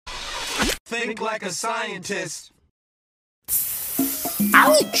Think like a scientist.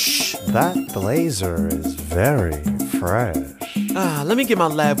 Ouch! That blazer is very fresh. Let me get my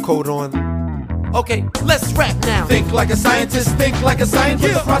lab coat on. Okay, let's rap now. Think like a scientist, think like a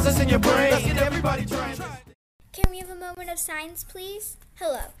scientist. Put the process in your brain. Let's get everybody trying. Can we have a moment of science, please?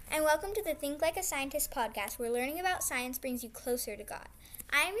 Hello, and welcome to the Think Like a Scientist podcast, where learning about science brings you closer to God.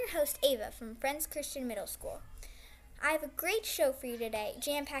 I am your host, Ava, from Friends Christian Middle School. I have a great show for you today,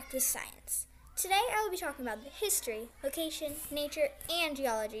 jam-packed with science. Today, I will be talking about the history, location, nature, and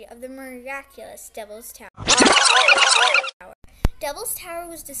geology of the miraculous Devil's Tower. Devil's Tower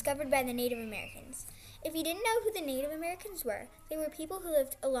was discovered by the Native Americans. If you didn't know who the Native Americans were, they were people who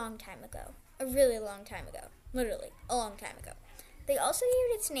lived a long time ago. A really long time ago. Literally, a long time ago. They also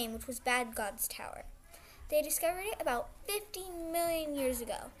gave it its name, which was Bad God's Tower. They discovered it about 50 million years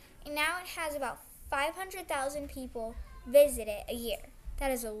ago, and now it has about 500,000 people visit it a year.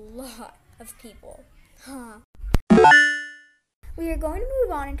 That is a lot of people. We are going to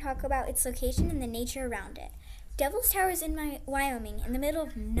move on and talk about its location and the nature around it. Devil's Tower is in Wyoming, in the middle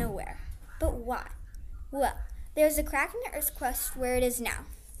of nowhere. But why? Well, there's a crack in the Earth's crust where it is now.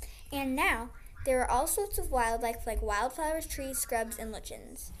 And now, there are all sorts of wildlife like wildflowers, trees, scrubs, and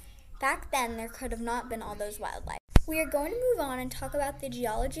lichens. Back then, there could have not been all those wildlife. We are going to move on and talk about the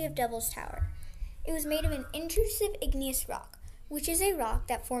geology of Devil's Tower. It was made of an intrusive igneous rock, which is a rock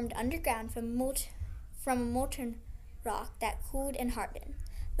that formed underground from a molten rock that cooled and hardened.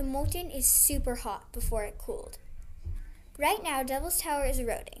 The molten is super hot before it cooled. Right now, Devil's Tower is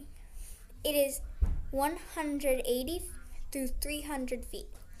eroding. It is 180 through 300 feet.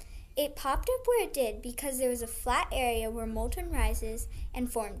 It popped up where it did because there was a flat area where molten rises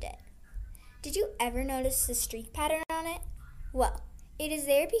and formed it. Did you ever notice the streak pattern on it? Well, it is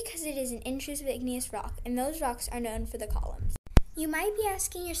there because it is an intrusive igneous rock, and those rocks are known for the columns. You might be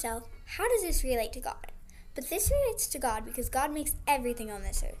asking yourself, how does this relate to God? But this relates to God because God makes everything on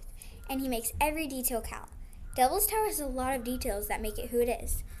this earth, and He makes every detail count. Devil's Tower has a lot of details that make it who it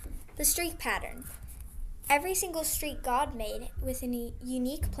is. The streak pattern. Every single streak God made with a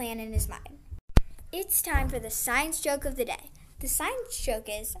unique plan in His mind. It's time for the science joke of the day. The science joke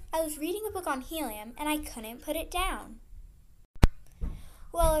is, I was reading a book on helium and I couldn't put it down.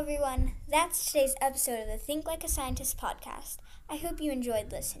 Well, everyone, that's today's episode of the Think Like a Scientist podcast. I hope you enjoyed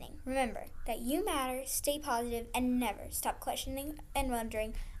listening. Remember that you matter, stay positive, and never stop questioning and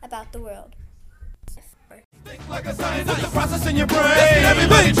wondering about the world. Think like a scientist. Put the process in your brain. Let's get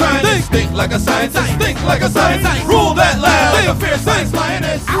everybody trying this. Think like a scientist. Think like a scientist. Rule that lab like a fierce science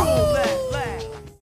lioness. Rule that.